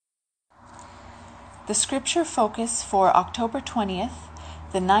The scripture focus for October 20th,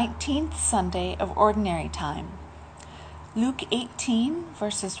 the 19th Sunday of Ordinary Time. Luke 18,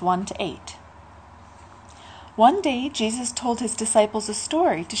 verses 1 to 8. One day Jesus told his disciples a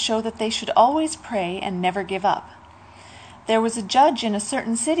story to show that they should always pray and never give up. There was a judge in a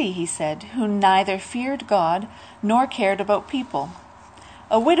certain city, he said, who neither feared God nor cared about people.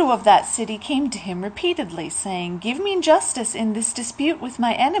 A widow of that city came to him repeatedly, saying, "Give me justice in this dispute with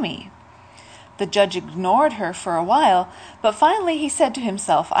my enemy." The judge ignored her for a while, but finally he said to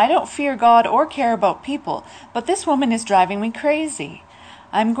himself, "I don't fear God or care about people, but this woman is driving me crazy.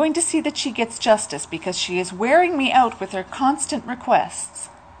 I'm going to see that she gets justice because she is wearing me out with her constant requests."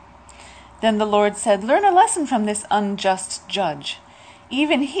 Then the Lord said, "Learn a lesson from this unjust judge.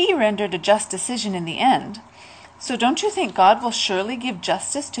 Even he rendered a just decision in the end. So don't you think God will surely give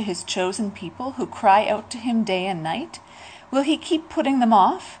justice to his chosen people who cry out to him day and night? Will he keep putting them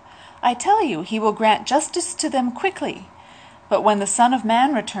off? I tell you, he will grant justice to them quickly. But when the Son of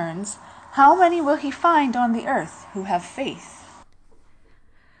Man returns, how many will he find on the earth who have faith?"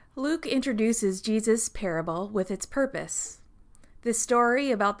 Luke introduces Jesus' parable with its purpose. This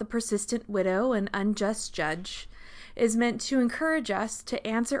story about the persistent widow and unjust judge is meant to encourage us to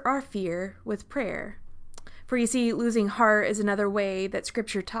answer our fear with prayer. For you see, losing heart is another way that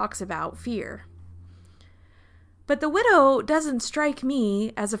Scripture talks about fear. But the widow doesn't strike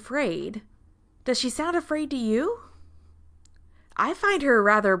me as afraid. Does she sound afraid to you? I find her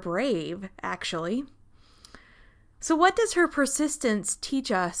rather brave, actually. So what does her persistence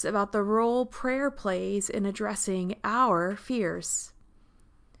teach us about the role prayer plays in addressing our fears?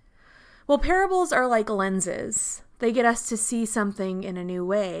 Well, parables are like lenses. They get us to see something in a new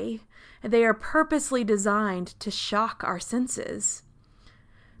way. They are purposely designed to shock our senses.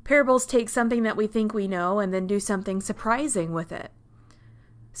 Parables take something that we think we know and then do something surprising with it.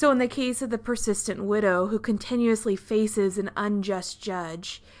 So in the case of the persistent widow who continuously faces an unjust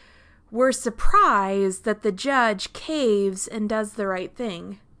judge, we're surprised that the judge caves and does the right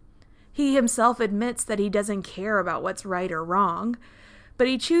thing. He himself admits that he doesn't care about what's right or wrong, but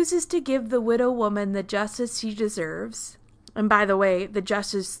he chooses to give the widow woman the justice she deserves, and by the way, the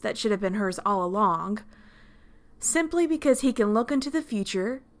justice that should have been hers all along, simply because he can look into the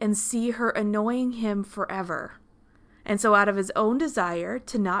future and see her annoying him forever. And so out of his own desire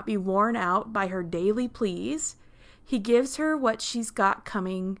to not be worn out by her daily pleas, he gives her what she's got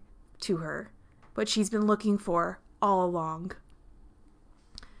coming to her, what she's been looking for all along.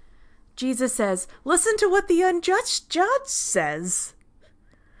 Jesus says, "Listen to what the unjust judge says.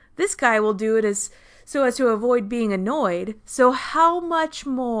 This guy will do it so as to avoid being annoyed. So how much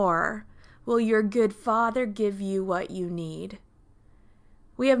more will your good Father give you what you need?"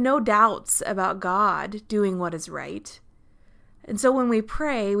 We have no doubts about God doing what is right. And so when we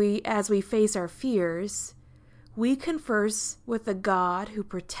pray, as we face our fears, we converse with the God who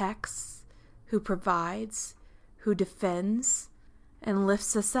protects, who provides, who defends, and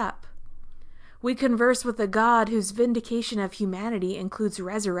lifts us up. We converse with a God whose vindication of humanity includes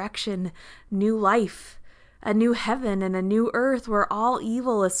resurrection, new life, a new heaven and a new earth where all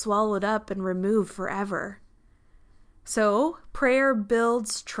evil is swallowed up and removed forever. So, prayer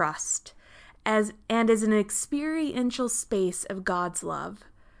builds trust and is an experiential space of God's love,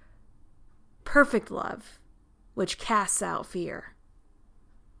 perfect love, which casts out fear.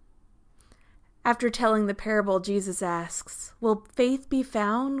 After telling the parable, Jesus asks, "Will faith be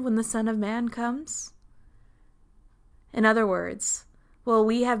found when the Son of Man comes?" In other words, will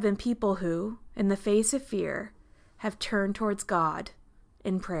we have been people who, in the face of fear, have turned towards God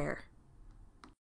in prayer?